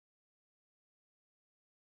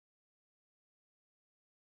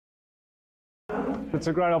It's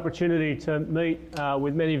a great opportunity to meet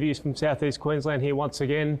with many of you from South East Queensland here once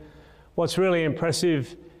again. What's really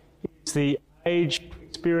impressive is the age,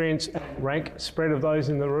 experience and rank spread of those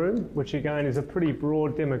in the room, which again is a pretty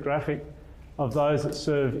broad demographic of those that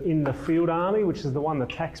serve in the field army, which is the one the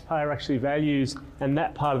taxpayer actually values, and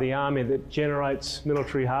that part of the army that generates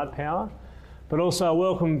military hard power. But also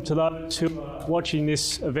welcome to those who are watching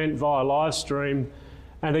this event via live stream.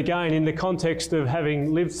 And again, in the context of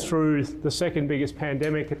having lived through the second biggest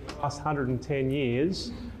pandemic in the last 110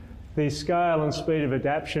 years, the scale and speed of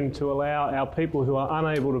adaptation to allow our people who are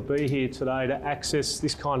unable to be here today to access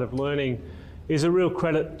this kind of learning is a real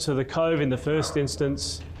credit to the Cove in the first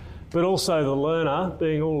instance, but also the learner,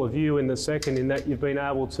 being all of you in the second, in that you've been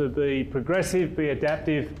able to be progressive, be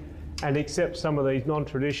adaptive, and accept some of these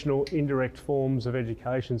non-traditional indirect forms of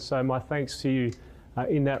education. So my thanks to you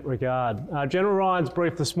in that regard. General Ryan's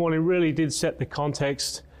brief this morning really did set the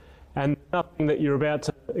context, and nothing that you're about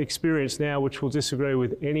to experience now which will disagree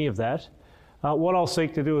with any of that. What I'll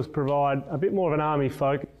seek to do is provide a bit more of an army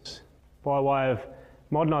focus by way of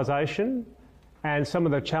modernisation and some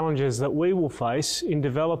of the challenges that we will face in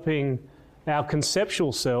developing our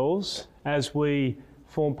conceptual selves as we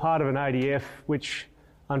form part of an ADF which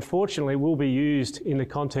unfortunately will be used in the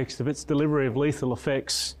context of its delivery of lethal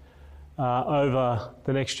effects over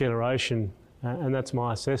the next generation, and that's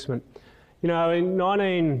my assessment. You know, in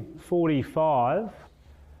 1945,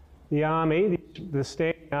 the army, the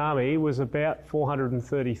standing army, was about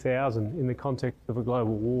 430,000 in the context of a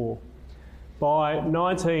global war. By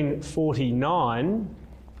 1949,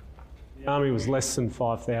 the army was less than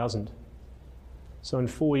 5,000. So in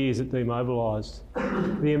 4 years it demobilised.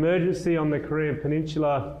 The emergency on the Korean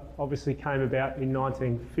Peninsula obviously came about in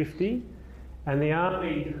 1950, and the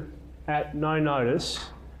army, at no notice,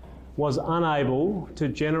 was unable to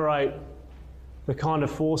generate the kind of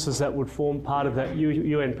forces that would form part of that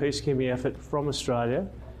UN peacekeeping effort from Australia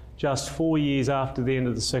just 4 years after the end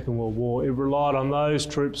of the Second World War. It relied on those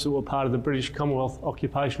troops that were part of the British Commonwealth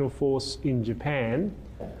Occupational Force in Japan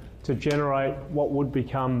to generate what would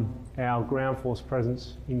become our ground force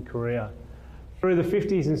presence in Korea. Through the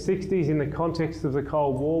 50s and 60s, in the context of the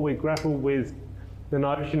Cold War, we grappled with the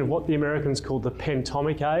notion of what the Americans called the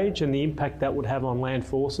pentomic age and the impact that would have on land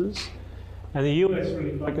forces. And the US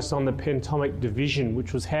really focused on the pentomic division,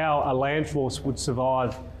 which was how a land force would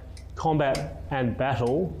survive combat and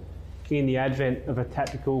battle in the advent of a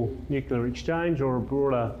tactical nuclear exchange or a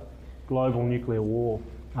broader global nuclear war.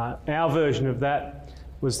 Our version of that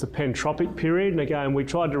was the pentropic period, and again we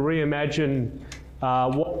tried to reimagine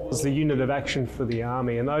what was the unit of action for the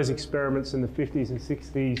army, and those experiments in the 50s and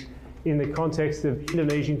 60s in the context of the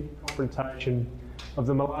Indonesian confrontation, of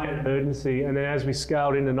the Malayan emergency, and then as we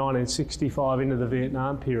scaled into 1965 into the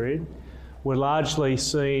Vietnam period, were largely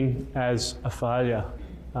seen as a failure.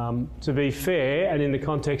 To be fair, and in the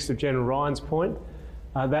context of General Ryan's point,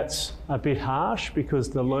 that's a bit harsh because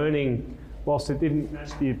the learning, whilst it didn't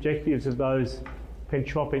match the objectives of those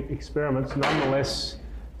pentropic experiments, nonetheless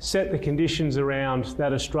set the conditions around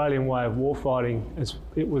that Australian way of warfighting as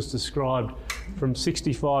it was described from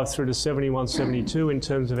 65 through to 71, 72 in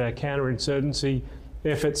terms of our counterinsurgency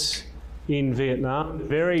efforts in Vietnam. A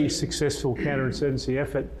very successful counterinsurgency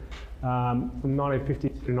effort from 1950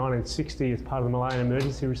 to 1960 as part of the Malayan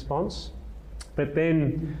emergency response. But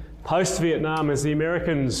then post-Vietnam, as the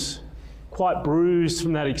Americans, quite bruised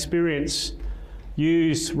from that experience,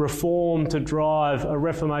 used reform to drive a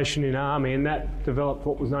reformation in army, and that developed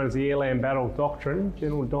what was known as the Airland Battle Doctrine.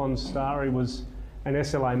 General Don Starry was and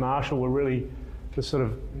SLA Marshall were really the sort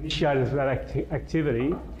of initiators of that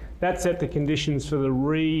activity. That set the conditions for the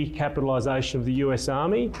recapitalisation of the US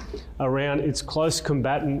Army around its close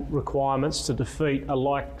combatant requirements to defeat a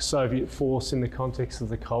like Soviet force in the context of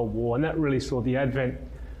the Cold War. And that really saw the advent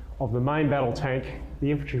of the main battle tank,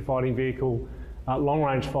 the infantry fighting vehicle,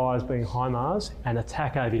 long-range fires being HIMARS, and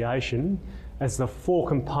attack aviation as the four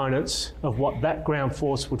components of what that ground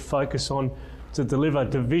force would focus on to deliver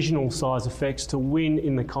divisional size effects to win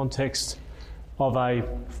in the context of a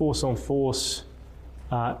force-on-force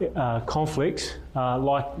conflict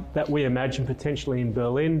like that we imagine potentially in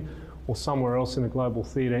Berlin or somewhere else in the global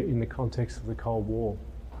theatre in the context of the Cold War.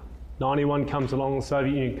 91 comes along, the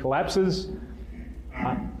Soviet Union collapses.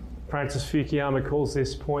 Francis Fukuyama calls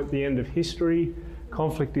this point the end of history.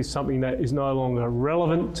 Conflict is something that is no longer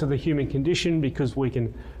relevant to the human condition because we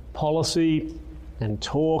can policy and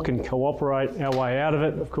talk and cooperate our way out of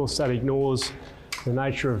it. Of course, that ignores the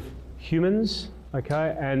nature of humans,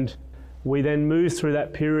 okay? And we then move through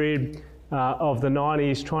that period of the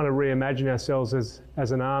 90s trying to reimagine ourselves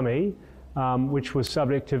as an army, which was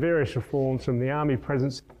subject to various reforms from the army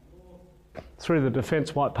presence through the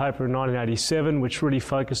Defence White Paper in 1987, which really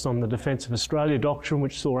focused on the Defence of Australia doctrine,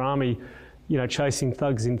 which saw Army, chasing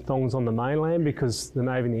thugs in thongs on the mainland because the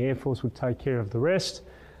Navy and the Air Force would take care of the rest.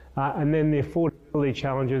 And then the affordability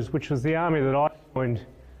challenges, which was the Army that I joined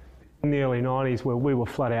in the early 90s, where we were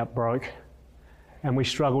flat out broke and we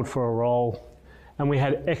struggled for a role. And we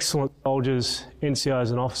had excellent soldiers,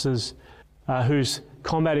 NCOs and officers whose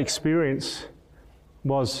combat experience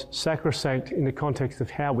was sacrosanct in the context of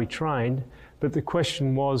how we trained, but the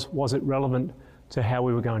question was it relevant to how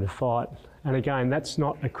we were going to fight? And again, that's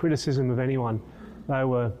not a criticism of anyone. They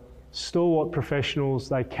were stalwart professionals.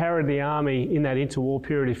 They carried the Army in that interwar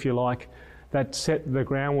period, if you like, that set the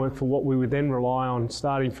groundwork for what we would then rely on,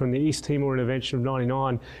 starting from the East Timor intervention of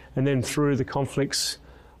 '99 and then through the conflicts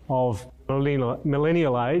of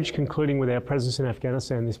millennial age, concluding with our presence in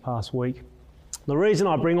Afghanistan this past week. The reason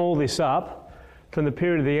I bring all this up, from the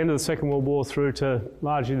period of the end of the Second World War through to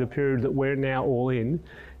largely the period that we're now all in,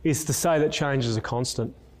 is to say that change is a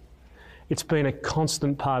constant. It's been a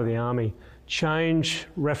constant part of the Army. Change,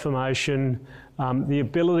 reformation, the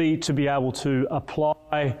ability to be able to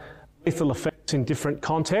apply lethal effects in different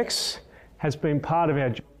contexts has been part of our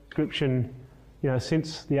job description,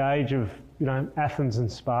 since the age of, Athens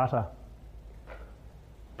and Sparta.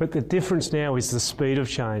 But the difference now is the speed of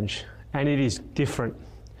change, and it is different,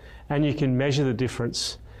 and you can measure the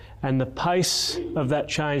difference. And the pace of that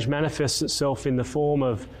change manifests itself in the form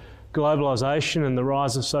of globalisation and the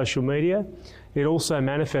rise of social media. It also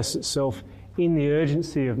manifests itself in the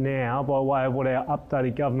urgency of now, by way of what our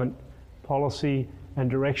updated government policy and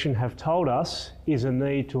direction have told us, is a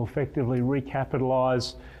need to effectively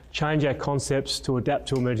recapitalise, change our concepts to adapt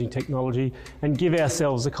to emerging technology, and give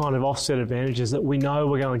ourselves the kind of offset advantages that we know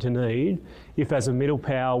we're going to need if, as a middle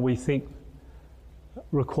power, we think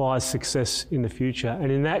requires success in the future.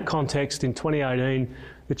 And in that context, in 2018,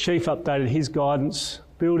 the Chief updated his guidance,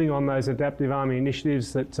 building on those adaptive Army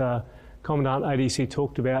initiatives that Commandant ADC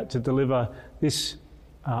talked about, to deliver this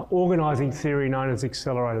organising theory known as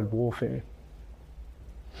accelerated warfare.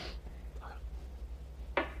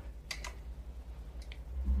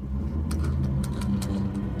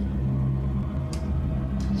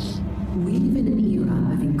 We live in an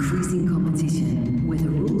era of increasing competition, where the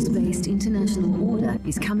rules-based international order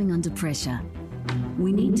is coming under pressure.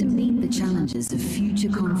 We need to meet the challenges of future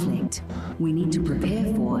conflict. We need to prepare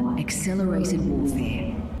for accelerated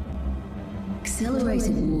warfare.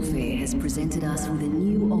 Accelerated warfare has presented us with a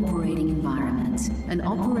new operating environment, an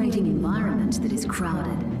operating environment that is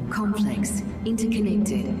crowded, complex,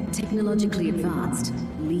 interconnected, technologically advanced,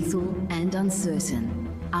 lethal, and uncertain.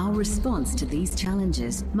 Our response to these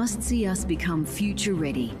challenges must see us become future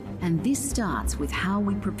ready, and this starts with how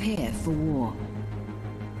we prepare for war.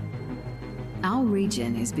 Our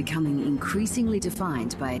region is becoming increasingly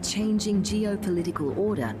defined by a changing geopolitical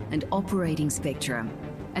order and operating spectrum.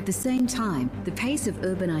 At the same time, the pace of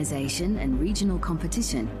urbanization and regional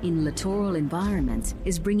competition in littoral environments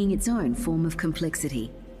is bringing its own form of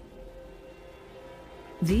complexity.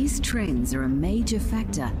 These trends are a major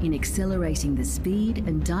factor in accelerating the speed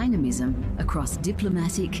and dynamism across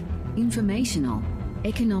diplomatic, informational,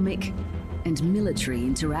 economic, and military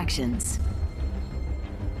interactions.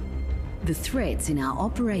 The threats in our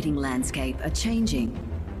operating landscape are changing.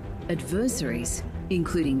 Adversaries,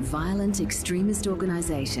 including violent extremist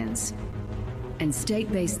organizations and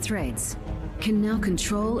state-based threats, can now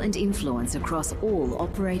control and influence across all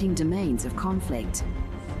operating domains of conflict.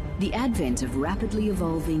 The advent of rapidly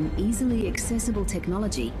evolving, easily accessible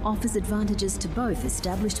technology offers advantages to both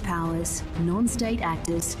established powers, non-state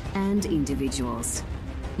actors, and individuals.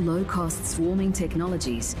 Low-cost swarming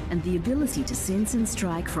technologies and the ability to sense and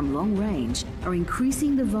strike from long range are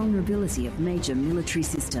increasing the vulnerability of major military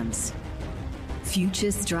systems.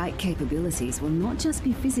 Future strike capabilities will not just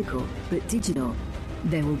be physical, but digital.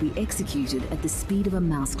 They will be executed at the speed of a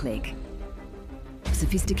mouse click.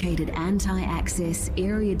 Sophisticated anti-access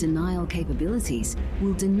area denial capabilities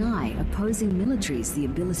will deny opposing militaries the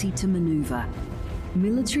ability to maneuver.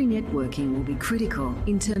 Military networking will be critical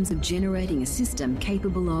in terms of generating a system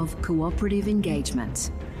capable of cooperative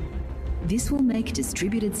engagement. This will make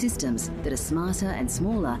distributed systems that are smarter and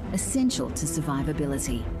smaller essential to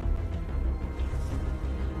survivability.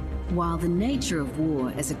 While the nature of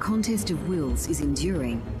war as a contest of wills is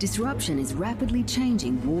enduring, disruption is rapidly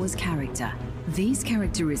changing war's character. These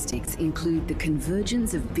characteristics include the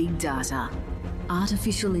convergence of big data,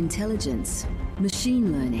 artificial intelligence,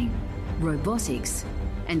 machine learning, robotics,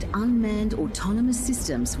 and unmanned autonomous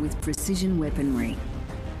systems with precision weaponry.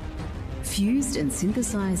 Fused and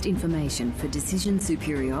synthesized information for decision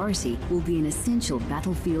superiority will be an essential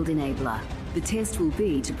battlefield enabler. The test will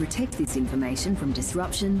be to protect this information from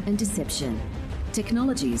disruption and deception.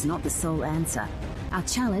 Technology is not the sole answer. Our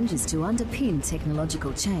challenge is to underpin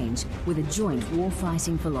technological change with a joint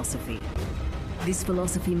warfighting philosophy. This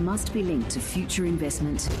philosophy must be linked to future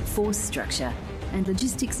investment, force structure, and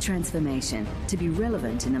logistics transformation to be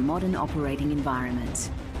relevant in a modern operating environment.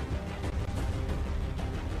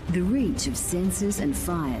 The reach of sensors and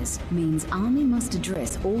fires means Army must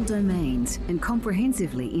address all domains and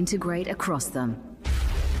comprehensively integrate across them.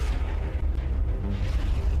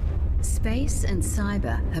 Space and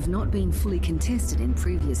cyber have not been fully contested in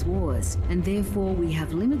previous wars, and therefore we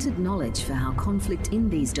have limited knowledge for how conflict in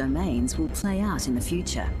these domains will play out in the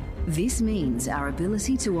future. This means our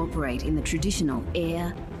ability to operate in the traditional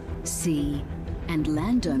air, sea, and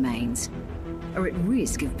land domains are at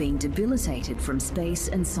risk of being debilitated from space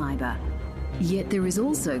and cyber. Yet there is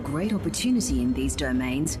also great opportunity in these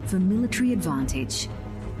domains for military advantage.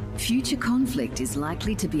 Future conflict is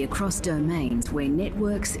likely to be across domains where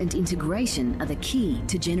networks and integration are the key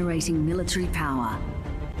to generating military power.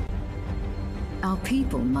 Our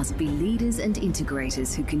people must be leaders and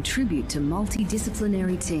integrators who contribute to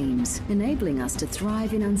multidisciplinary teams, enabling us to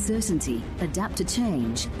thrive in uncertainty, adapt to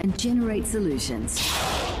change, and generate solutions.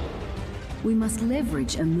 We must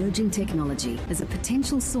leverage emerging technology as a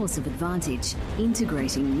potential source of advantage,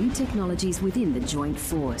 integrating new technologies within the joint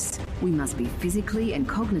force. We must be physically and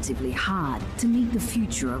cognitively hard to meet the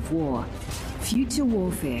future of war. Future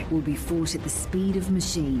warfare will be fought at the speed of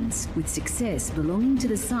machines, with success belonging to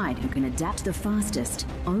the side who can adapt the fastest,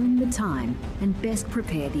 own the time, and best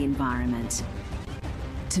prepare the environment.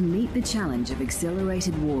 To meet the challenge of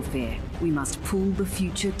accelerated warfare, we must pull the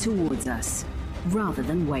future towards us, rather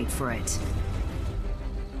than wait for it.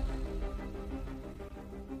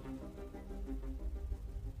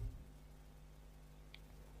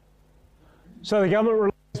 So the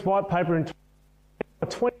government released white paper in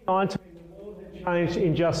 2019. The law had changed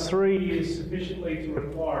in just 3 years sufficiently to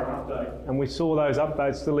require an update, and we saw those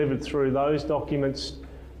updates delivered through those documents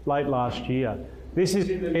late last year. This is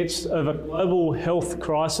in the midst of a global health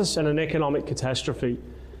crisis and an economic catastrophe.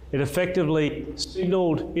 It effectively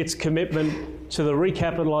signalled its commitment to the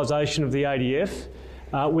recapitalisation of the ADF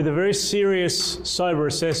with a very serious, sober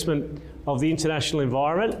assessment of the international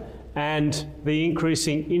environment and the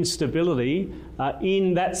increasing instability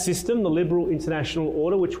in that system, the liberal international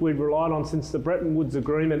order, which we'd relied on since the Bretton Woods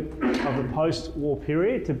Agreement of the post-war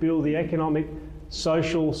period to build the economic,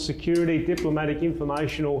 social, security, diplomatic,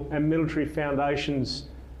 informational and military foundations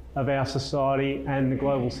of our society and the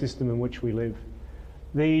global system in which we live.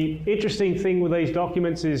 The interesting thing with these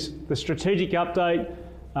documents is the strategic update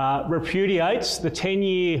repudiates the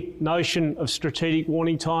 10-year notion of strategic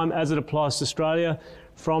warning time as it applies to Australia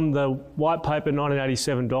from the White Paper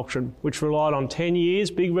 1987 doctrine, which relied on 10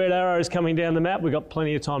 years, big red arrows coming down the map, we've got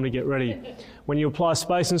plenty of time to get ready. When you apply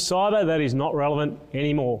space and cyber, that is not relevant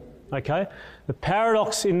anymore, okay? The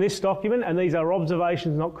paradox in this document, and these are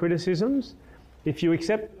observations, not criticisms, if you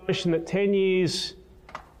accept the notion that 10 years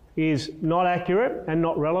is not accurate and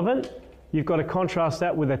not relevant, you've got to contrast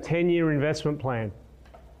that with a 10-year investment plan,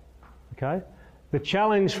 okay? The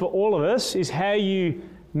challenge for all of us is how you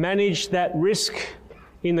manage that risk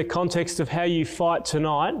in the context of how you fight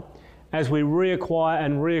tonight as we reacquire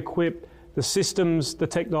and re-equip the systems, the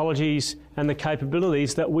technologies and the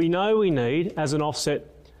capabilities that we know we need as an offset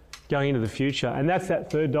going into the future. And that's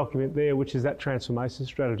that third document there, which is that transformation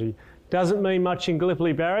strategy. Doesn't mean much in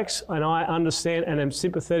Gallipoli Barracks, and I understand and am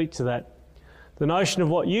sympathetic to that. The notion of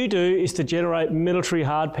what you do is to generate military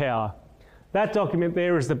hard power. That document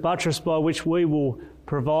there is the buttress by which we will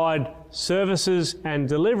provide services and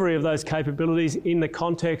delivery of those capabilities in the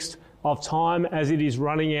context of time as it is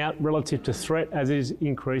running out relative to threat as it is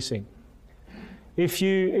increasing. If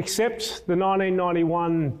you accept the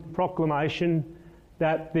 1991 proclamation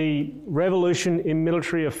that the revolution in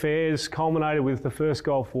military affairs culminated with the First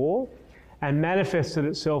Gulf War and manifested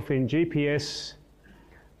itself in GPS,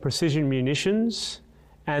 precision munitions,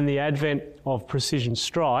 and the advent of precision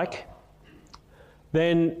strike,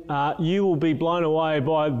 then you will be blown away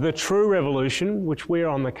by the true revolution, which we're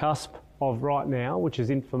on the cusp of right now, which is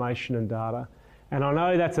information and data. And I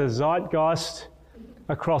know that's a zeitgeist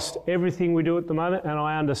across everything we do at the moment, and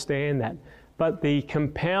I understand that. But the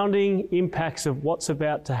compounding impacts of what's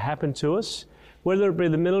about to happen to us, whether it be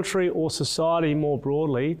the military or society more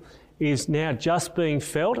broadly, is now just being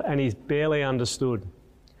felt and is barely understood.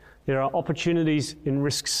 There are opportunities and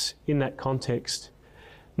risks in that context.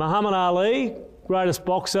 Muhammad Ali, greatest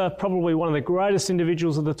boxer, probably one of the greatest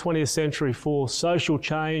individuals of the 20th century for social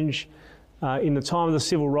change in the time of the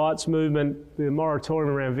civil rights movement, the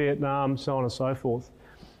moratorium around Vietnam, so on and so forth.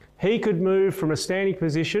 he could move from a standing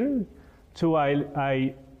position to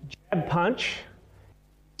a jab punch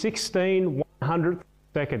 16/100th of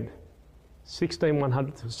a second.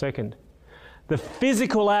 16/100th of a second. The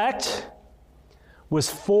physical act was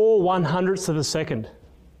 4/100ths of a second.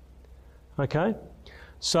 Okay?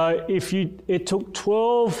 So it took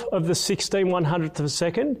 12 of the 16/100th of a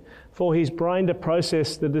second for his brain to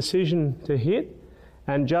process the decision to hit,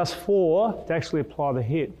 and just 4 to actually apply the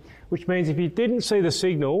hit. Which means if you didn't see the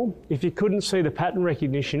signal, if you couldn't see the pattern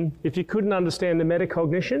recognition, if you couldn't understand the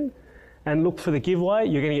metacognition and look for the giveaway,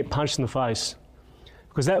 you're going to get punched in the face.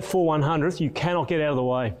 Because that 4/100th, you cannot get out of the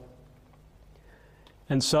way.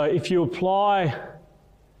 And so if you apply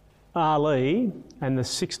RLE and the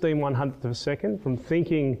 16/100th of a second from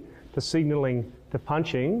thinking to signalling to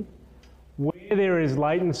punching, where there is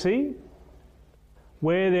latency,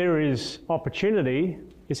 where there is opportunity,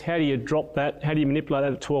 is how do you drop that, how do you manipulate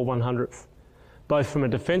that at 12/100th? Both from a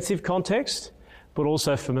defensive context, but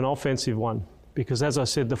also from an offensive one. Because as I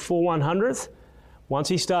said, the 4/100th, once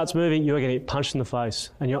he starts moving, you're going to get punched in the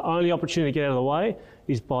face. And your only opportunity to get out of the way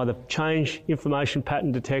is by the change information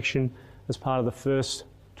pattern detection as part of the first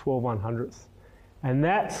 12/100th. And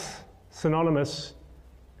that's synonymous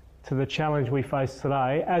to the challenge we face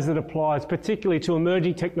today as it applies particularly to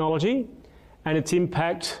emerging technology and its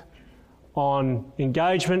impact on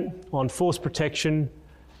engagement, on force protection,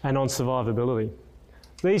 and on survivability.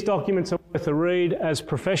 These documents are worth a read as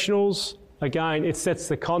professionals. Again, it sets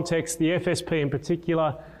the context. The FSP in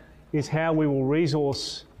particular is how we will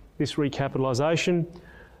resource this recapitalisation.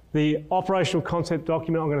 The operational concept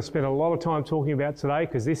document I'm going to spend a lot of time talking about today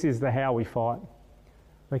because this is the how we fight.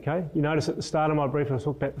 Okay, you notice at the start of my brief I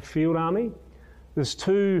talked about the field army. There's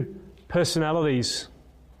 2 personalities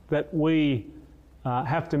that we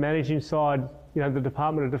have to manage inside, the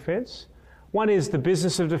Department of Defence. One is the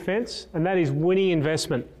business of defence, and that is winning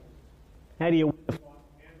investment. How do you win the fight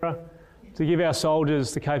in Canberra to give our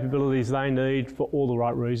soldiers the capabilities they need for all the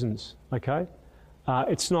right reasons? Okay,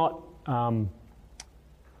 it's not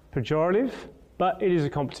pejorative, but it is a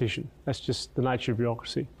competition. That's just the nature of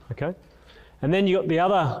bureaucracy. Okay, and then you got the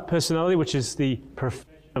other personality, which is the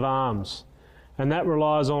profession of arms, and that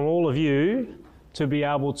relies on all of you to be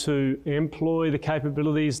able to employ the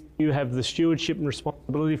capabilities you have the stewardship and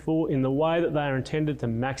responsibility for in the way that they are intended to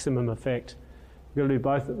maximum effect. You've got to do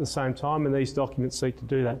both at the same time, and these documents seek to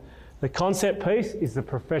do that. The concept piece is the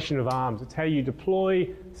profession of arms. It's how you deploy,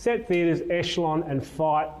 set theatres, echelon, and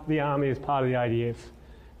fight the army as part of the ADF.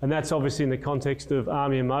 And that's obviously in the context of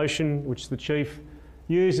Army in Motion, which the Chief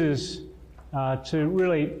uses to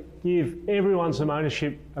really give everyone some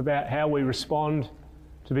ownership about how we respond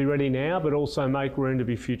to be ready now, but also make room to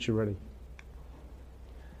be future ready.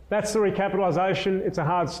 That's the recapitalisation. It's a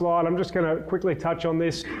hard slide. I'm just going to quickly touch on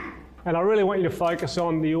this. And I really want you to focus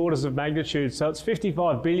on the orders of magnitude. So it's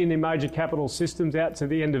 55 billion in major capital systems out to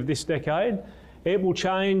the end of this decade. It will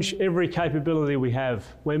change every capability we have.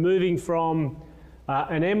 We're moving from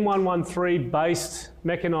an M113-based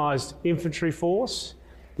mechanised infantry force.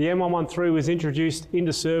 The M113 was introduced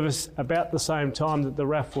into service about the same time that the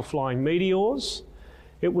RAF were flying Meteors.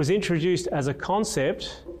 It was introduced as a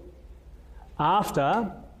concept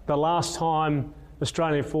after the last time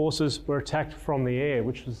Australian forces were attacked from the air,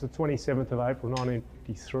 which was the 27th of April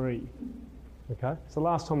 1953. Okay, it's the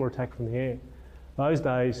last time we were attacked from the air. Those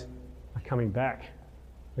days are coming back.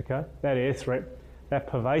 Okay, that air threat, that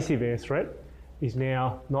pervasive air threat, is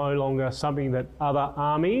now no longer something that other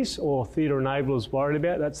armies or theatre enablers worried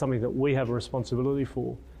about. That's something that we have a responsibility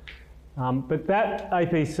for. But that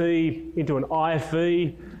APC into an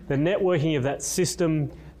IFE, the networking of that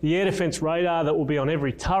system, the air defence radar that will be on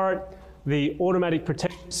every turret, the automatic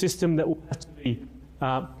protection system that will have to be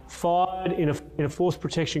fired in a force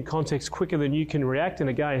protection context quicker than you can react. And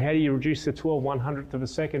again, how do you reduce the 12/100th of a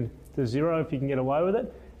second to 0 if you can get away with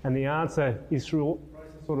it? And the answer is through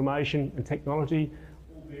process automation and technology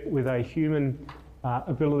with a human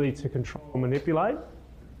ability to control and manipulate,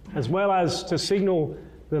 as well as to signal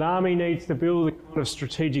that Army needs to build a kind of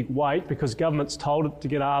strategic weight because government's told it to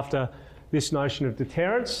get after this notion of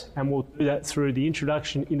deterrence, and we'll do that through the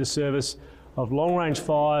introduction into service of long-range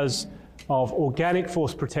fires, of organic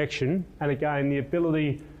force protection, and again, the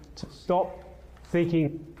ability to stop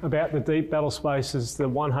thinking about the deep battle space as the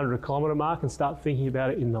 100-kilometre mark and start thinking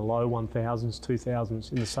about it in the low 1,000s,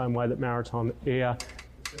 2,000s, in the same way that maritime air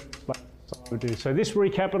would do. So this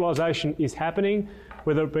recapitalisation is happening,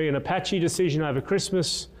 whether it be an Apache decision over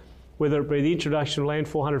Christmas, whether it be the introduction of Land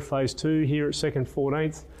 400 Phase 2 here at 2nd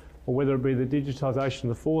 14th, or whether it be the digitisation of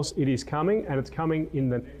the force, it is coming, and it's coming in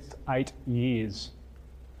the next 8 years.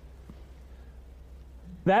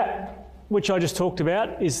 That which I just talked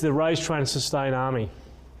about, is the Raise, Train and Sustain Army.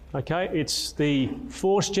 Okay, it's the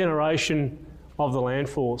force generation of the land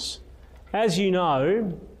force. As you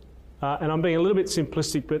know, and I'm being a little bit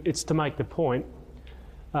simplistic, but it's to make the point,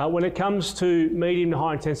 when it comes to medium to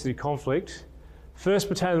high intensity conflict, 1st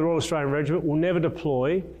Battalion of the Royal Australian Regiment will never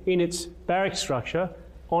deploy in its barrack structure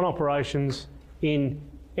on operations in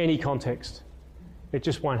any context. It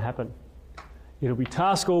just won't happen. It'll be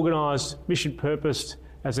task organised, mission purposed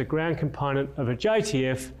as a ground component of a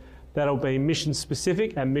JTF that'll be mission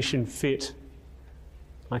specific and mission fit.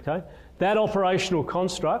 Okay? That operational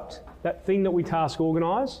construct, that thing that we task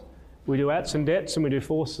organise, we do ATS and DETs and we do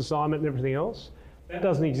force assignment and everything else, that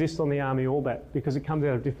doesn't exist on the Army Orbat because it comes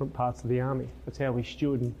out of different parts of the Army. That's how we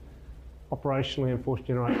steward and operationally and force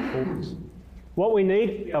generate performance. What we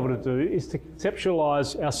need to be able to do is to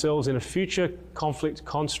conceptualise ourselves in a future conflict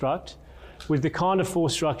construct with the kind of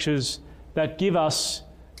force structures that give us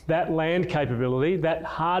that land capability, that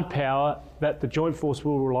hard power that the Joint Force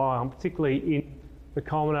will rely on, particularly in the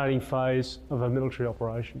culminating phase of a military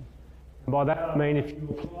operation. And by that I mean if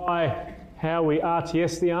you apply how we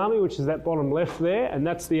RTS the Army, which is that bottom left there, and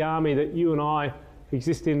that's the Army that you and I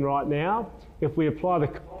exist in right now. If we apply the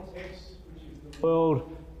context, which is the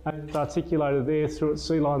world as it's articulated there through its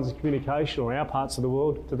sea lines of communication, or our parts of the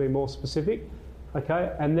world to be more specific,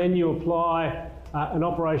 okay, and then you apply an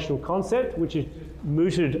operational concept, which is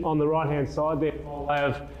mooted on the right-hand side there by way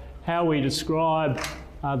of how we describe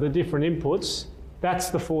the different inputs, that's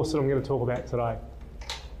the force that I'm going to talk about today.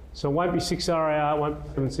 So it won't be 6 RAR, it won't be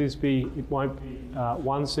 7 CSB, it won't be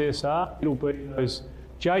 1 CSR. It'll be those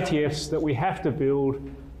JTFs that we have to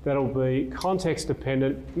build that'll be context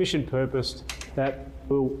dependent, mission purposed, that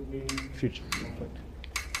will win future conflict.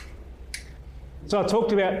 So I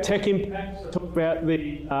talked about tech impacts, I talked about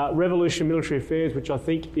the revolution in military affairs, which I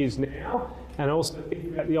think is now, and also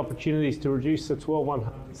think about the opportunities to reduce the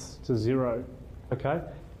 12/100ths to 0. Okay?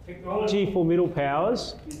 Technology for middle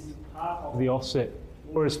powers is part of the offset.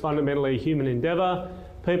 War is fundamentally a human endeavour.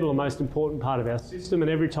 People are the most important part of our system,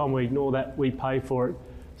 and every time we ignore that, we pay for it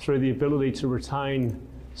through the ability to retain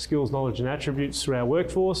skills, knowledge and attributes through our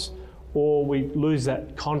workforce, or we lose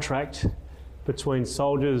that contract between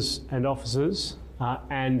soldiers and officers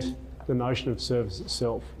and the notion of service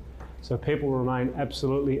itself. So people remain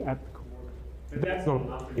absolutely at the core. But that's not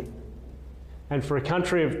enough. And for a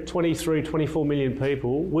country of 23, 24 million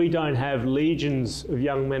people, we don't have legions of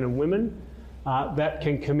young men and women that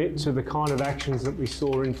can commit to the kind of actions that we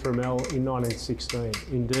saw in Fromelles in 1916.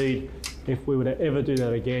 Indeed, if we were to ever do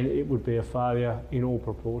that again, it would be a failure in all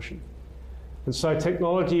proportion. And so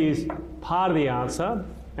technology is part of the answer,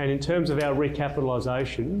 and in terms of our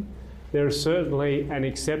recapitalisation, there is certainly an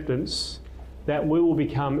acceptance that we will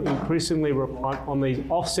become increasingly reliant on these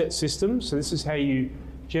offset systems. So this is how you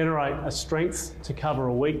generate a strength to cover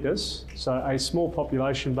a weakness. So a small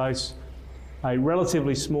population base, a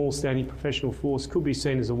relatively small standing professional force could be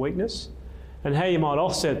seen as a weakness. And how you might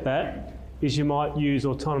offset that is you might use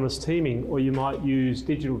autonomous teaming, or you might use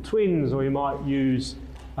digital twins, or you might use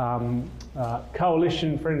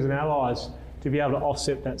coalition, friends and allies to be able to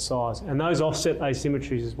offset that size. And those offset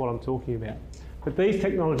asymmetries is what I'm talking about. But these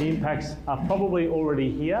technology impacts are probably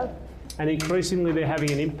already here, and increasingly they're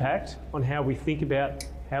having an impact on how we think about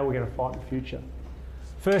how we're going to fight in the future.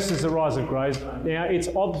 First is the rise of grey zone. Now, it's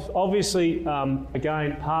obviously,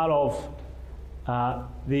 again, part of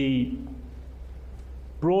the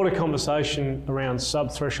broader conversation around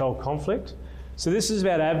sub-threshold conflict. So this is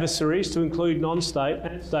about adversaries, to include non-state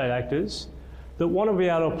and state actors, that want to be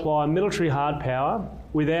able to apply military hard power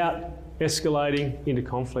without escalating into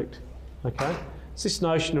conflict. Okay? It's this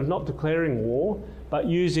notion of not declaring war, but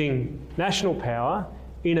using national power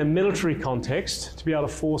in a military context to be able to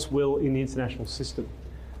force will in the international system.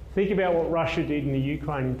 Think about what Russia did in the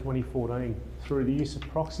Ukraine in 2014 through the use of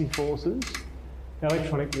proxy forces,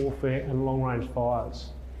 electronic warfare and long-range fires.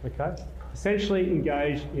 Okay? Essentially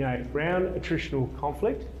engaged in a ground attritional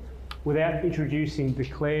conflict without introducing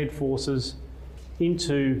declared forces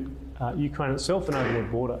into Ukraine itself and over the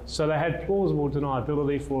border. So they had plausible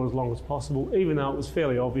deniability for as long as possible, even though it was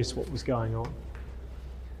fairly obvious what was going on.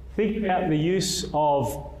 Think about the use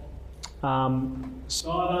of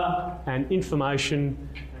cyber and information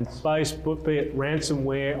and space, be it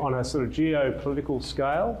ransomware on a sort of geopolitical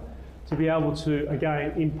scale, to be able to,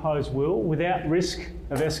 again, impose will without risk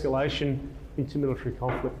of escalation into military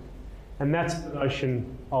conflict. And that's the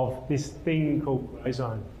notion of this thing called grey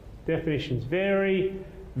zone. Definitions vary,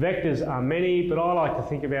 vectors are many, but I like to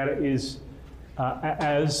think about it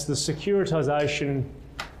as the securitisation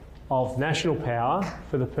of national power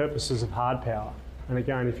for the purposes of hard power. And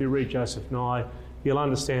again, if you read Joseph Nye, you'll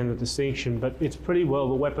understand the distinction, but it's pretty well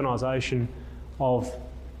the weaponisation of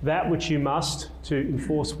that which you must to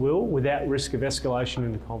enforce will without risk of escalation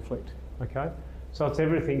into conflict, okay? So it's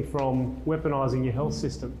everything from weaponising your health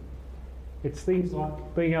system. It's things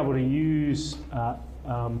like being able to use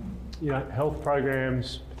health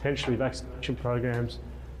programs, potentially vaccination programs,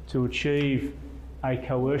 to achieve a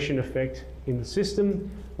coercion effect in the system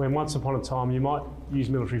when once upon a time you might use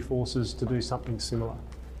military forces to do something similar,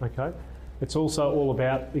 okay? It's also all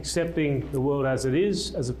about accepting the world as it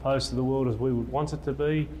is, as opposed to the world as we would want it to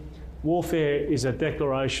be. Warfare is a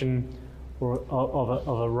declaration of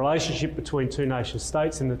a relationship between two nation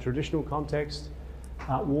states in the traditional context.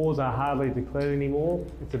 Wars are hardly declared anymore.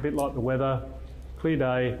 It's a bit like the weather, clear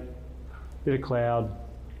day, bit of cloud,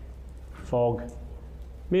 fog,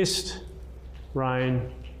 mist, rain,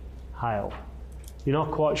 hail. You're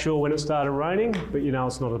not quite sure when it started raining, but you know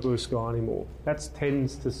it's not a blue sky anymore. That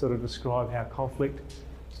tends to sort of describe how conflict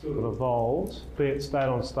sort of evolves, be it state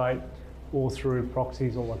on state or through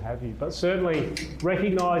proxies or what have you. But certainly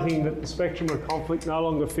recognising that the spectrum of conflict no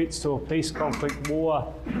longer fits to a peace, conflict,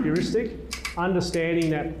 war heuristic,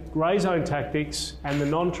 understanding that grey zone tactics and the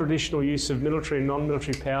non-traditional use of military and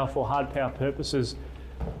non-military power for hard power purposes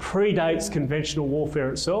predates conventional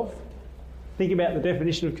warfare itself. Think about the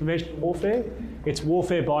definition of conventional warfare. It's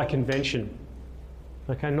warfare by convention.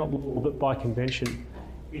 Okay, not law, but by convention.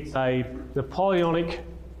 It's a Napoleonic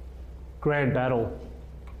grand battle.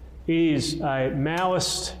 It is a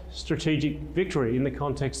Maoist strategic victory in the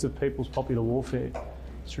context of people's popular warfare.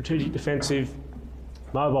 Strategic defensive,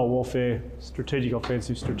 mobile warfare, strategic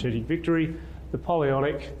offensive, strategic victory.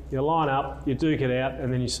 Napoleonic, you line up, you duke it out,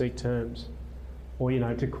 and then you seek terms. Or, you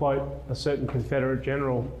know, to quote a certain Confederate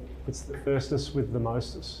general, it's the firstest with the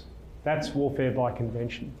mostest. That's warfare by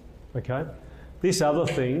convention, okay? This other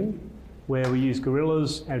thing, where we use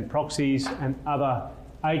guerrillas and proxies and other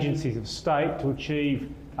agencies of state to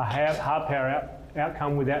achieve a hard power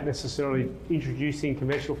outcome without necessarily introducing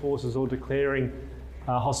conventional forces or declaring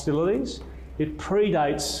hostilities, it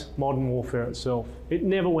predates modern warfare itself. It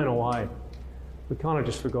never went away. We kind of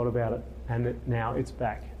just forgot about it, and now it's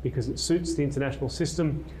back because it suits the international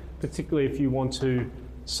system, particularly if you want to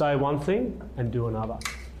say one thing and do another.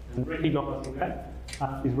 And recognising that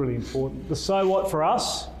is really important. The so what for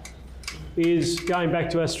us is going back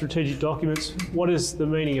to our strategic documents. What is the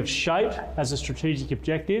meaning of shape as a strategic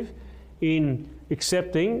objective in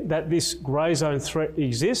accepting that this grey zone threat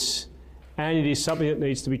exists and it is something that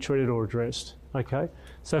needs to be treated or addressed, okay?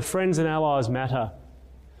 So friends and allies matter.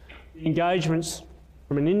 Engagements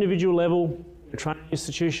from an individual level, a training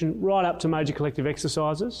institution, right up to major collective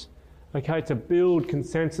exercises, okay, to build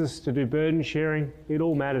consensus, to do burden sharing, it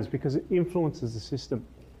all matters because it influences the system.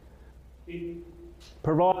 It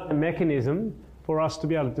provides a mechanism for us to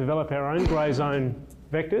be able to develop our own grey zone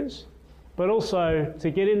vectors, but also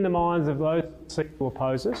to get in the minds of those who seek to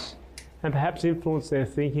oppose us and perhaps influence their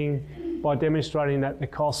thinking by demonstrating that the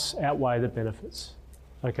costs outweigh the benefits.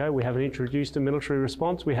 Okay, we haven't introduced a military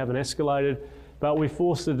response, we haven't escalated, but we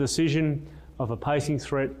forced the decision of a pacing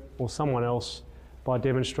threat or someone else by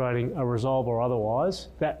demonstrating a resolve or otherwise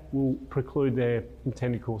that will preclude their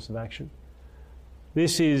intended course of action.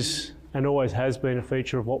 This is and always has been a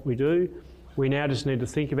feature of what we do. We now just need to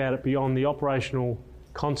think about it beyond the operational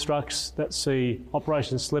constructs that see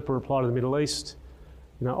Operation Slipper apply to the Middle East,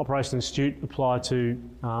 you know, Operation Astute apply to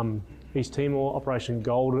East Timor, Operation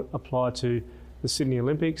Gold apply to the Sydney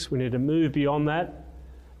Olympics. We need to move beyond that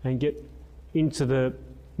and get into the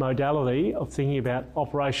modality of thinking about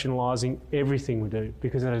operationalising everything we do,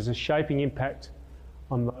 because it has a shaping impact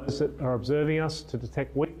on those that are observing us to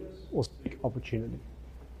detect weakness or seek opportunity.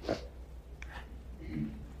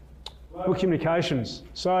 Global communications.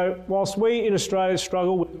 So whilst we in Australia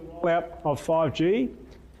struggle with the rollout of 5G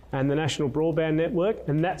and the national broadband network,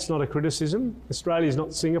 and that's not a criticism, Australia is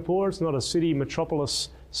not Singapore, it's not a city metropolis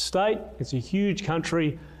state, it's a huge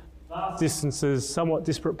country, vast distances, somewhat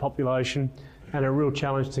disparate population, and a real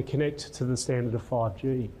challenge to connect to the standard of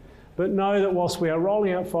 5G. But know that whilst we are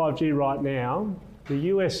rolling out 5G right now, the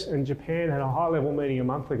US and Japan had a high-level meeting a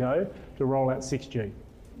month ago to roll out 6G.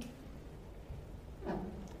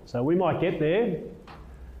 So we might get there,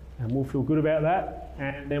 and we'll feel good about that,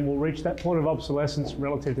 and then we'll reach that point of obsolescence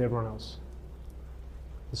relative to everyone else.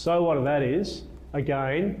 So what of that is,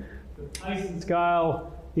 again, the pace and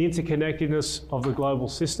scale, the interconnectedness of the global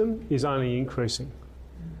system is only increasing.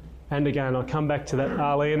 And again, I'll come back to that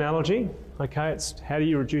Ali analogy. Okay, it's how do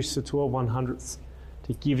you reduce the 12/100ths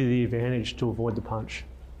to give you the advantage to avoid the punch?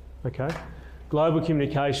 Okay, global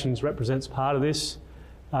communications represents part of this.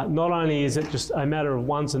 Not only is it just a matter of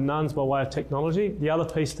ones and nones by way of technology, the other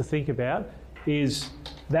piece to think about is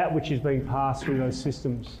that which is being passed through those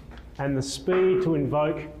systems. And the speed to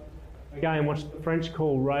invoke, again, what the French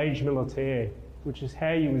call rage militaire, which is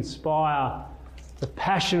how you inspire the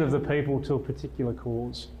passion of the people to a particular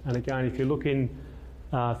cause. And again, if you look in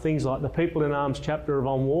things like the People in Arms chapter of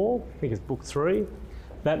On War, I think it's book 3,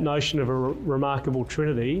 that notion of a remarkable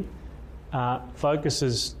trinity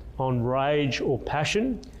focuses on rage or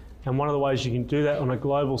passion. And one of the ways you can do that on a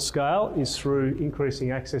global scale is through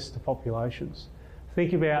increasing access to populations.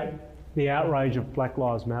 Think about the outrage of Black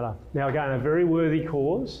Lives Matter. Now again, a very worthy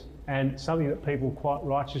cause and something that people quite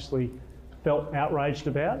righteously felt outraged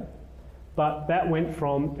about. But that went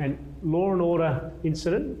from a law and order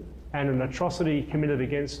incident and an atrocity committed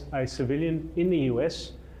against a civilian in the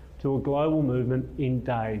US to a global movement in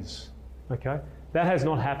days, okay? That has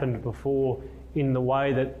not happened before in the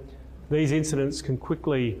way that these incidents can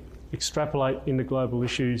quickly extrapolate into global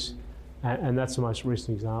issues, and that's the most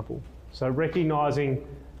recent example. So recognising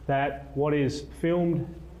that what is filmed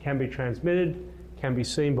can be transmitted, can be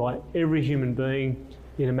seen by every human being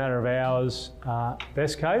in a matter of hours,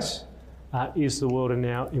 best case, is the world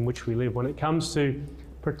now in which we live. When it comes to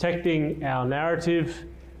protecting our narrative,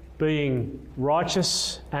 being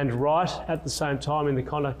righteous and right at the same time in the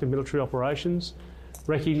conduct of military operations,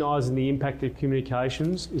 recognising the impact of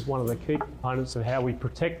communications is one of the key components of how we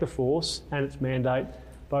protect the force and its mandate,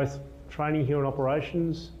 both training here in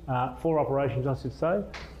operations, for operations I should say,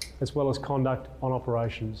 as well as conduct on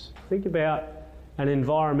operations. Think about an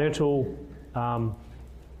environmental,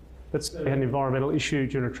 let's say an environmental issue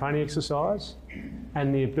during a training exercise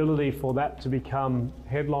and the ability for that to become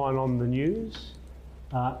headline on the news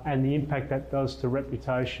and the impact that does to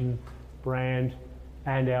reputation, brand,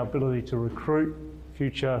 and our ability to recruit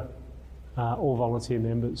future all volunteer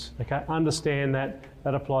members. Okay, understand that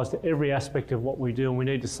that applies to every aspect of what we do, and we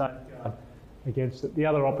need to safeguard against it. The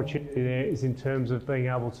other opportunity there is in terms of being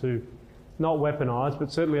able to not weaponise,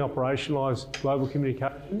 but certainly operationalise global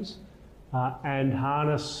communications and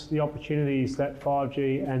harness the opportunities that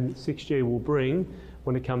 5G and 6G will bring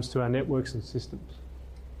when it comes to our networks and systems.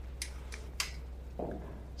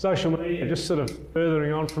 Social media, just sort of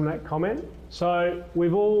furthering on from that comment. So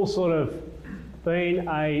we've all sort of been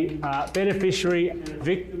a beneficiary and a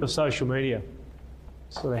victim of social media.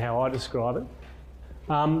 Sort of how I describe it.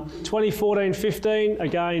 2014-15,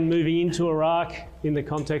 again moving into Iraq in the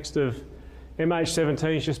context of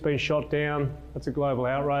MH17 has just been shot down. That's a global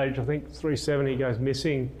outrage. I think 370 goes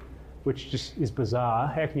missing, which just is bizarre.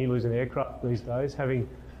 How can you lose an aircraft these days? Having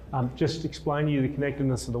just explained to you the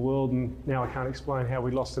connectedness of the world, and now I can't explain how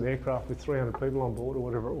we lost an aircraft with 300 people on board or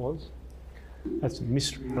whatever it was. That's a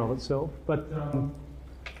mystery in of itself. But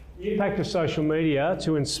the impact of social media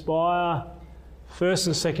to inspire first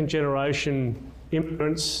and second generation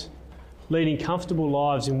immigrants leading comfortable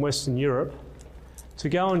lives in Western Europe to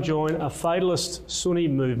go and join a fatalist Sunni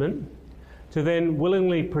movement to then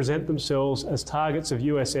willingly present themselves as targets of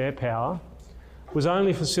US air power was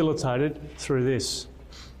only facilitated through this,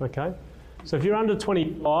 okay? So if you're under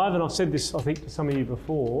 25, and I've said this I think to some of you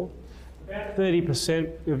before, about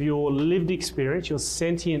 30% of your lived experience, your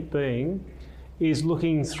sentient being, is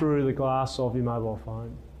looking through the glass of your mobile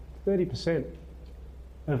phone. 30%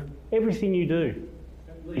 of everything you do,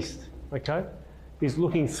 at least, okay, is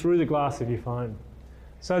looking through the glass of your phone.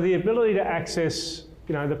 So the ability to access,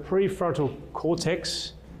 you know, the prefrontal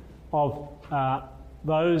cortex of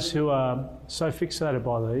those who are so fixated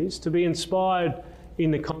by these, to be inspired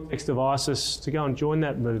in the context of ISIS to go and join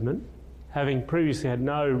that movement, having previously had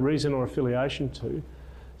no reason or affiliation to,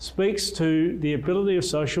 speaks to the ability of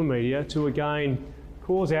social media to again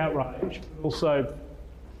cause outrage, but also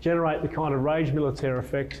generate the kind of rage militaire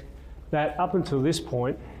effect that up until this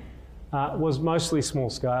point was mostly small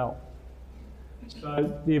scale.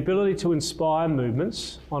 So the ability to inspire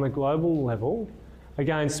movements on a global level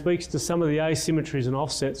again speaks to some of the asymmetries and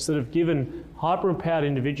offsets that have given hyper-empowered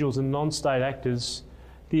individuals and non-state actors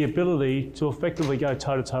the ability to effectively go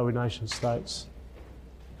toe-to-toe with nation states.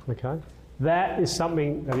 Okay? That is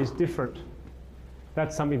something that is different.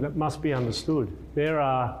 That's something that must be understood. There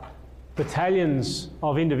are battalions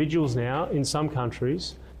of individuals now in some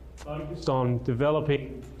countries focused on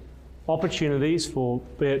developing opportunities for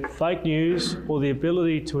be it fake news or the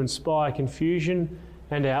ability to inspire confusion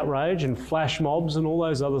and outrage and flash mobs and all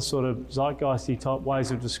those other sort of zeitgeisty type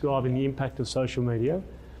ways of describing the impact of social media,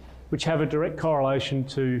 which have a direct correlation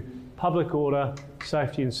to public order,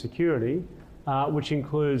 safety and security, which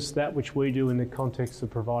includes that which we do in the context of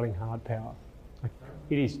providing hard power.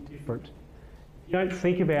 It is different. You don't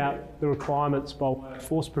think about the requirements by way of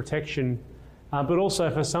force protection, but also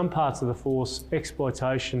for some parts of the force,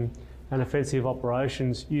 exploitation and offensive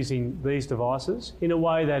operations using these devices in a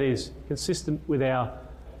way that is consistent with our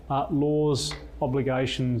laws,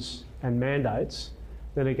 obligations and mandates,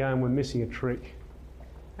 then again we're missing a trick.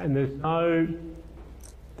 And there's no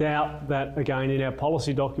doubt that, again, in our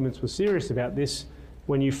policy documents we're serious about this.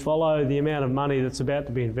 When you follow the amount of money that's about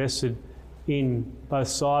to be invested in both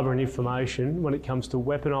cyber and information when it comes to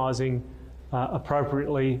weaponising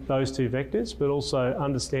appropriately those two vectors, but also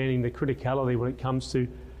understanding the criticality when it comes to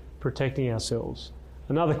protecting ourselves.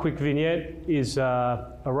 Another quick vignette is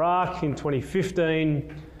Iraq in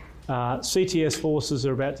 2015. CTS forces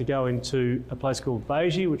are about to go into a place called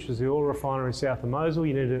Beji, which is the oil refinery south of Mosul.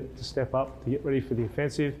 You need to step up to get ready for the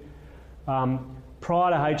offensive.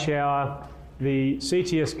 Prior to H hour, the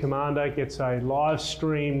CTS commander gets a live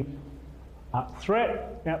stream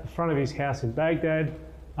threat out the front of his house in Baghdad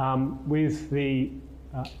with the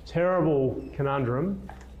terrible conundrum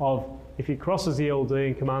of if he crosses the LD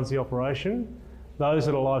and commands the operation, those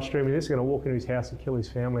that are live streaming this are going to walk into his house and kill his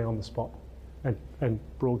family on the spot and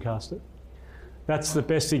broadcast it. That's the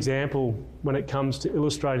best example when it comes to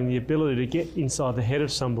illustrating the ability to get inside the head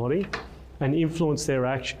of somebody and influence their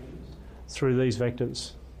actions through these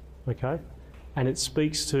vectors, okay? And it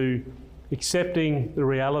speaks to accepting the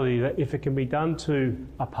reality that if it can be done to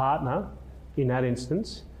a partner in that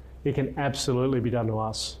instance, it can absolutely be done to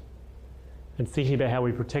us. And thinking about how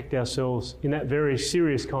we protect ourselves in that very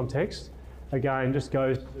serious context, again, just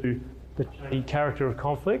goes to the character of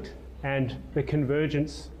conflict and the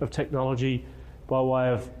convergence of technology by way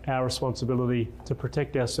of our responsibility to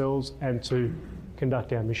protect ourselves and to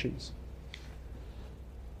conduct our missions.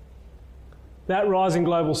 That rising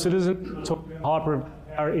global citizen, talking about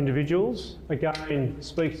hyper-empowered individuals, again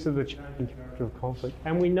speaks to the changing character of conflict.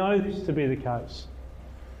 And we know this to be the case.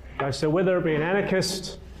 Okay, so whether it be an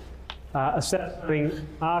anarchist assassinating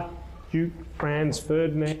Archduke Franz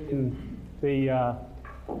Ferdinand in the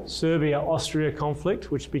Serbia-Austria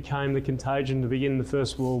conflict, which became the contagion to begin the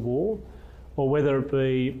First World War, or whether it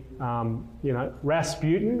be,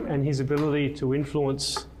 Rasputin and his ability to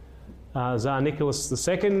influence Tsar Nicholas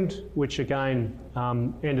II, which again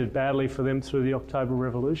ended badly for them through the October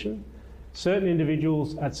Revolution. Certain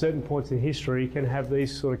individuals at certain points in history can have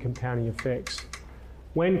these sort of compounding effects.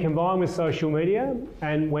 When combined with social media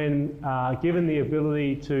and when given the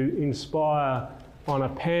ability to inspire on a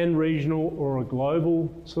pan-regional or a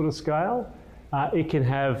global sort of scale, it can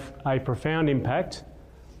have a profound impact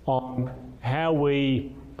on how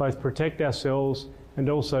we both protect ourselves and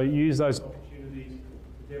also use those opportunities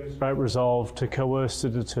to demonstrate resolve, to coerce, to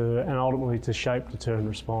deter, and ultimately to shape, deter and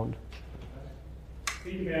respond.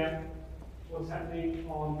 Think about what's happening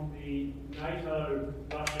on the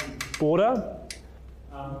NATO-Russian border.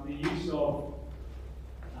 The use of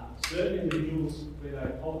certain individuals, be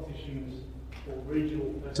they politicians or regional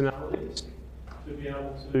personalities, to be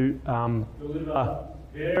able to deliver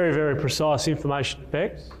very, very precise information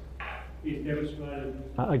effects is demonstrated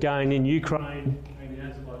again in Ukraine and in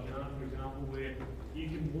Azerbaijan, for example, where you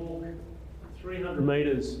can walk 300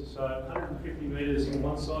 metres, so 150 metres on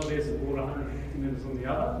one side, there's the border, 150 metres on the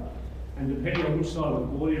other, and depending on which side of the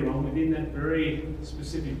border you're on, within that very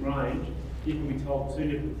specific range, you can be told two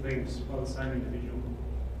different things by the same individual.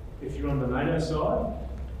 If you're on the NATO side,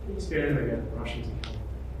 stand there and go, Russians are coming.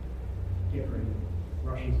 Get ready,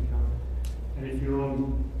 Russians are coming. And if you're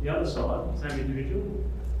on the other side, same individual,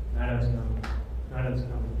 NATO's coming, NATO's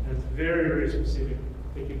coming. And it's very, very specific.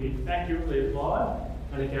 It can be accurately applied,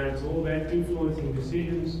 and again, it's all about influencing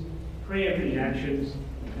decisions, preempting actions,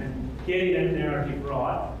 and getting that narrative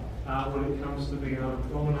right when it comes to being able to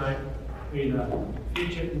dominate either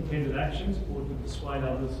future intended actions or to dissuade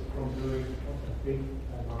others from doing what they think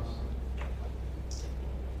they must.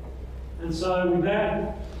 And so with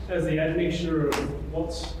that as the admixture of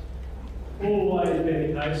what's always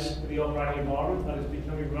been the case with the operating environment, but is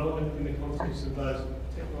becoming relevant in the context of those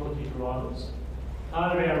technology drivers,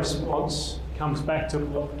 part of our response comes back to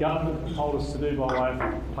what government told us to do by way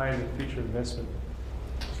of planning future investment.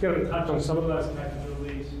 Just going to touch on some of those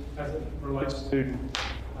capabilities as it relates to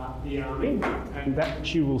the Army, and that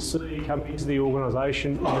which you will see come into the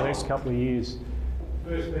organisation in the next couple of years.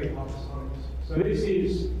 First being hypersonics. So this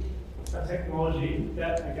is a technology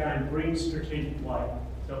that, again, brings strategic weight.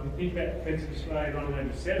 So if you think about Defence of Australia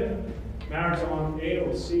 187, maritime air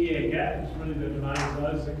or sea air gap is really the domain of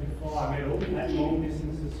those that can fire metal at long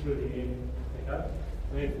distances through the air. Okay?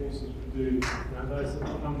 Land forces would do those that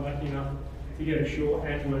will come lucky enough to get ashore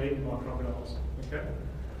and were eaten by crocodiles. Okay?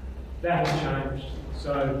 That has changed.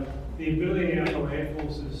 So the ability now for air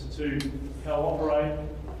forces to cooperate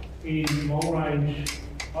in long-range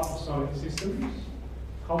hypersonic systems,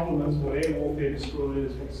 complements what air warfare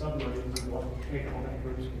destroyers, what submarines, and what air combat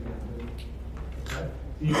groups can do. Okay?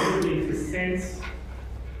 The ability to sense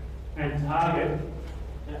and target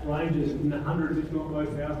at ranges in the hundreds, if not low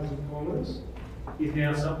thousands of kilometres, is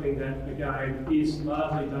now something that, again, is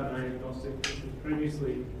largely domain agnostic, which was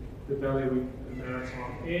previously the bailiwick of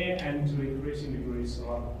maritime air and to increasing degrees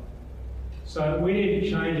cyber. So we need to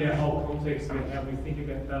change our whole context about how we think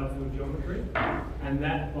about battlefield geometry, and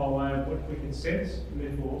that by way of what we can sense, and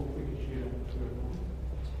therefore we can shoot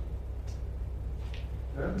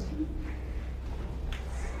at. Okay?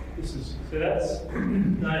 This is, so that's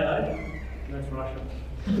NATO, and that's Russia.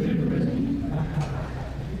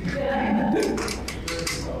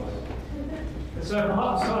 And so for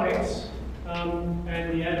hypersonics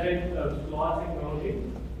and the advent of flight technology,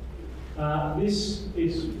 this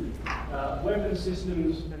is weapon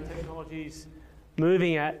systems and technologies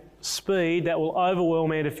moving at speed that will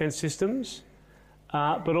overwhelm air defence systems,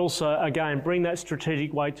 but also, again, bring that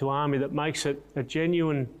strategic weight to Army that makes it a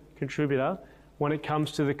genuine contributor when it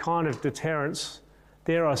comes to the kind of deterrence,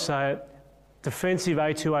 dare I say it, defensive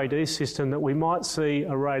A2AD system that we might see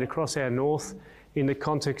arrayed across our north in the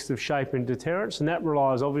context of shape and deterrence, and that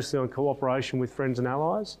relies obviously on cooperation with friends and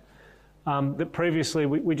allies that previously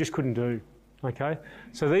we just couldn't do, okay?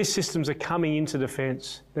 So these systems are coming into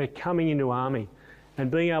defence, they're coming into Army, and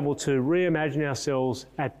being able to reimagine ourselves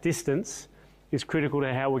at distance is critical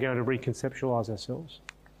to how we're going to reconceptualise ourselves.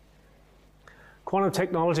 Quantum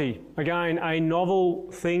technology, again, a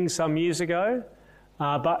novel thing some years ago,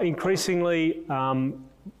 but increasingly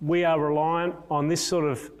we are reliant on this sort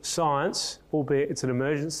of science, albeit it's an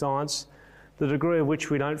emergent science, the degree of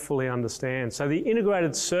which we don't fully understand. So the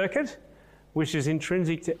integrated circuit, which is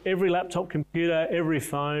intrinsic to every laptop computer, every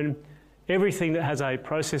phone, everything that has a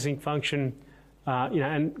processing function,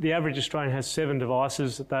 and the average Australian has 7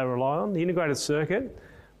 devices that they rely on. The integrated circuit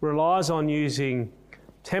relies on using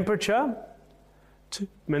temperature to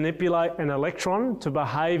manipulate an electron to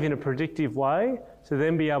behave in a predictive way, to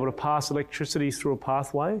then be able to pass electricity through a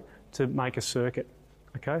pathway to make a circuit,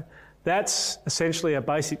 okay? That's essentially a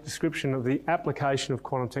basic description of the application of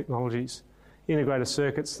quantum technologies. Integrated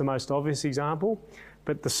circuit's the most obvious example,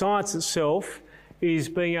 but the science itself is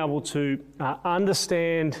being able to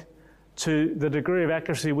understand to the degree of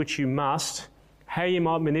accuracy which you must, how you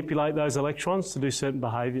might manipulate those electrons to do certain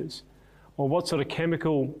behaviours, or what sort of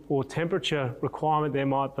chemical or temperature requirement there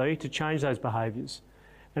might be to change those behaviours.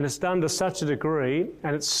 And it's done to such a degree,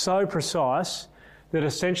 and it's so precise, that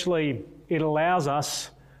essentially it allows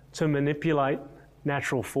us to manipulate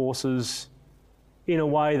natural forces in a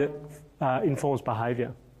way that informs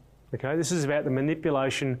behaviour. Okay, this is about the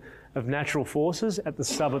manipulation of natural forces at the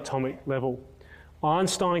subatomic level.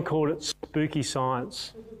 Einstein called it spooky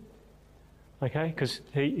science, okay, because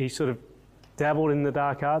he sort of dabbled in the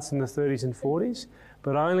dark arts in the 30s and 40s,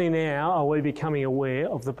 but only now are we becoming aware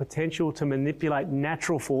of the potential to manipulate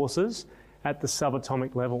natural forces at the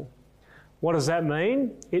subatomic level. What does that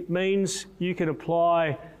mean? It means you can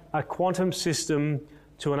apply a quantum system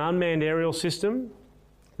to an unmanned aerial system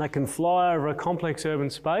that can fly over a complex urban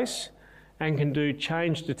space and can do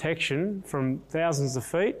change detection from thousands of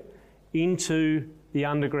feet into the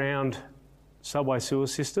underground subway sewer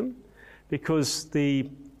system, because the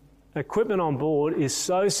equipment on board is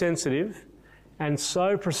so sensitive and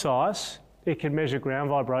so precise, it can measure ground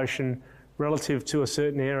vibration relative to a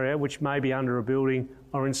certain area which may be under a building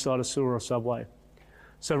or inside a sewer or subway.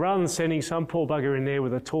 So rather than sending some poor bugger in there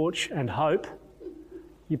with a torch and hope,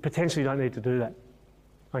 you potentially don't need to do that,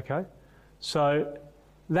 okay? So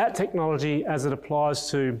that technology, as it applies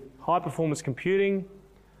to high performance computing,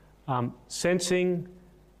 sensing,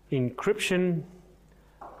 encryption,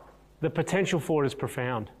 the potential for it is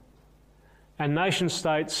profound. And nation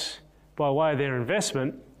states, by way of their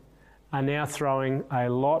investment, are now throwing a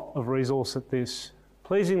lot of resource at this.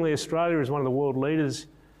 Pleasingly, Australia is one of the world leaders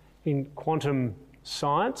in quantum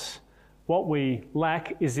science. What we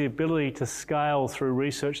lack is the ability to scale through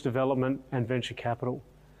research development and venture capital.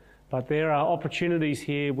 But there are opportunities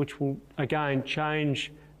here which will, again,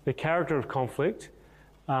 change the character of conflict.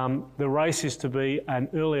 The race is to be an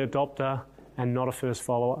early adopter and not a first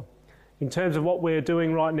follower. In terms of what we're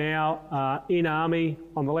doing right now in Army,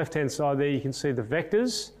 on the left-hand side there you can see the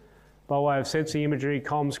vectors by way of sensing imagery,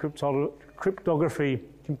 comms, cryptography,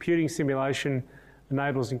 computing simulation,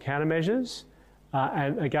 enablers and countermeasures.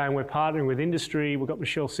 And again, we're partnering with industry. We've got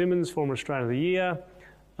Michelle Simmons, former Australian of the Year,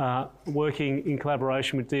 working in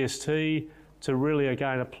collaboration with DST to really,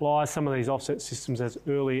 again, apply some of these offset systems as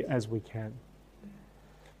early as we can.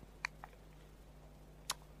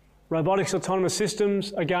 Robotics, autonomous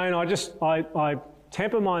systems. Again, I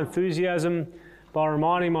temper my enthusiasm by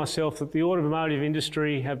reminding myself that the automotive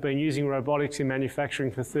industry have been using robotics in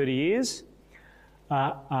manufacturing for 30 years,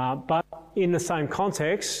 but in the same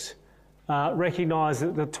context, recognise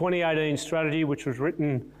that the 2018 strategy, which was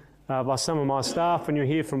written by some of my staff, and you'll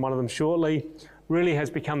hear from one of them shortly, really has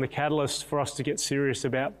become the catalyst for us to get serious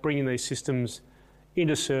about bringing these systems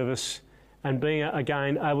into service and being,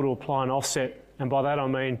 again, able to apply an offset. And by that I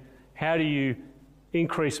mean, how do you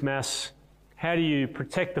increase mass, how do you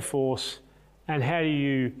protect the force, and how do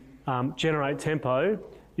you generate tempo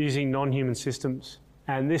using non-human systems?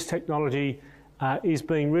 And this technology is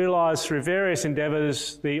being realised through various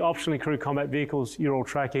endeavours, the optionally crewed combat vehicles you're all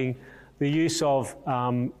tracking, the use of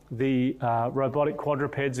the robotic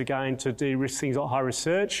quadrupeds, again, to de-risk things like high-risk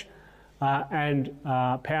search, and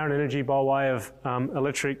power and energy by way of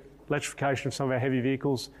electrification of some of our heavy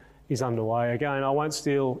vehicles is underway. Again, I won't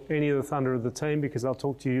steal any of the thunder of the team because they'll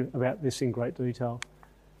talk to you about this in great detail.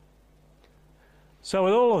 So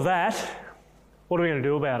with all of that, what are we going to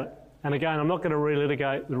do about it? And again, I'm not going to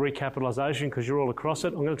relitigate the recapitalisation because you're all across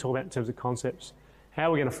it. I'm going to talk about it in terms of concepts. How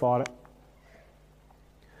are we going to fight it?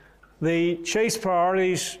 The Chief's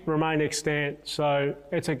priorities remain extant. So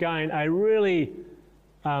it's, again, a really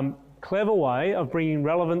clever way of bringing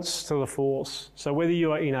relevance to the force. So whether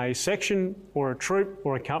you are in a section or a troop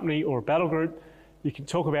or a company or a battle group, you can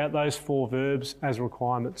talk about those 4 verbs as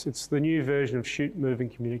requirements. It's the new version of shoot, move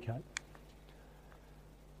and communicate.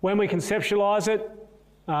 When we conceptualise it,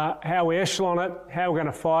 how we echelon it, how we're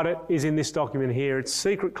going to fight it is in this document here. It's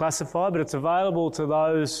secret classified, but it's available to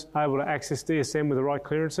those able to access DSM with the right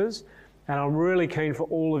clearances. And I'm really keen for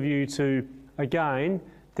all of you to, again,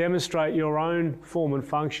 demonstrate your own form and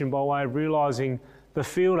function by way of realising the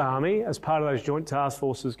field army as part of those joint task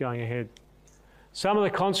forces going ahead. Some of the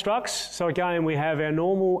constructs, so again, we have our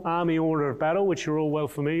normal army order of battle, which you're all well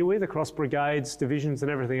familiar with across brigades, divisions and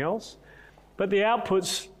everything else. But the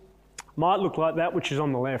outputs might look like that which is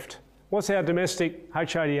on the left. What's our domestic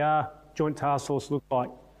HADR joint task force look like?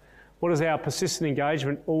 What does our persistent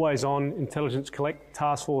engagement, always on intelligence collect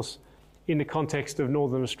task force in the context of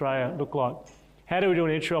Northern Australia look like? How do we do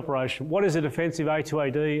an entry operation? What is a defensive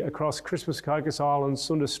A2AD across Christmas Cocos Islands,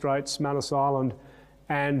 Sunda Straits, Manus Island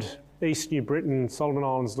and East New Britain, Solomon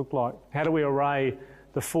Islands look like? How do we array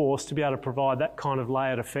the force to be able to provide that kind of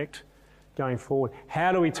layered effect going forward?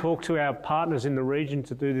 How do we talk to our partners in the region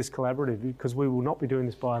to do this collaboratively? Because we will not be doing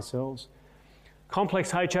this by ourselves.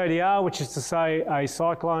 Complex HADR, which is to say a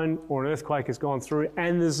cyclone or an earthquake has gone through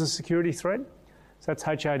and there's a security threat. So that's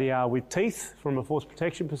HADR with teeth from a force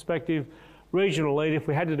protection perspective. Regional lead, if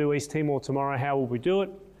we had to do East Timor tomorrow, how would we do it?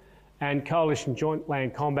 And coalition joint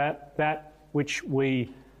land combat, that which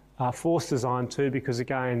we are force designed to, because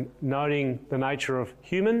again, noting the nature of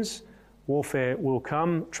humans, warfare will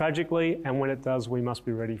come tragically, and when it does, we must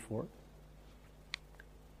be ready for it.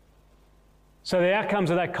 So the outcomes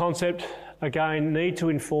of that concept, again, need to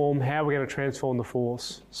inform how we're going to transform the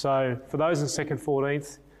force. So for those in 2nd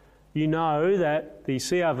 14th, you know that the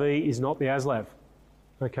CRV is not the ASLAV,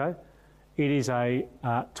 okay? It is a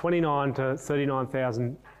 29 to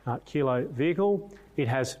 39,000 kilo vehicle. It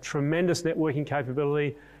has tremendous networking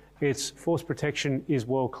capability. Its force protection is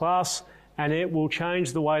world class, and it will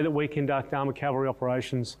change the way that we conduct armoured cavalry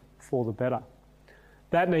operations for the better.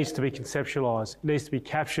 That needs to be conceptualised. It needs to be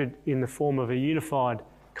captured in the form of a unified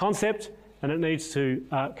concept, and it needs to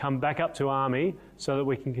come back up to Army so that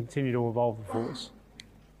we can continue to evolve the force.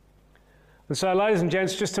 And so, ladies and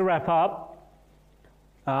gents, just to wrap up,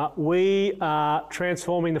 we are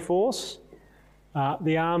transforming the force.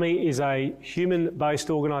 The Army is a human-based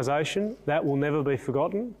organisation. That will never be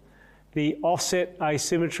forgotten. The offset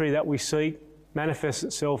asymmetry that we seek manifests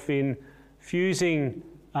itself in fusing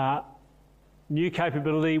new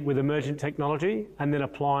capability with emergent technology and then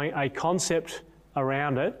applying a concept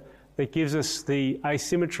around it that gives us the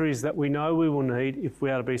asymmetries that we know we will need if we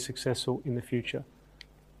are to be successful in the future.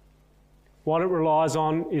 What it relies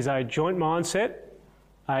on is a joint mindset,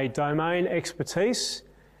 a domain expertise,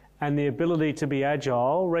 and the ability to be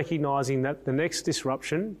agile, recognising that the next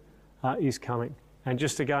disruption is coming. And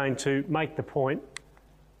just again to make the point,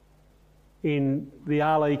 in the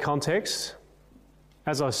RLE context,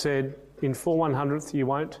 as I said, in 4/100th you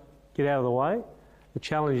won't get out of the way. The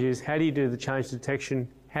challenge is how do you do the change detection,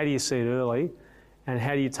 how do you see it early, and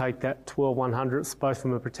how do you take that 12/100th, both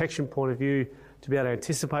from a protection point of view to be able to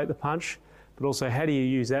anticipate the punch, but also how do you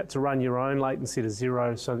use that to run your own latency to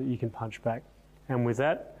zero so that you can punch back. And with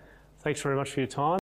that, thanks very much for your time.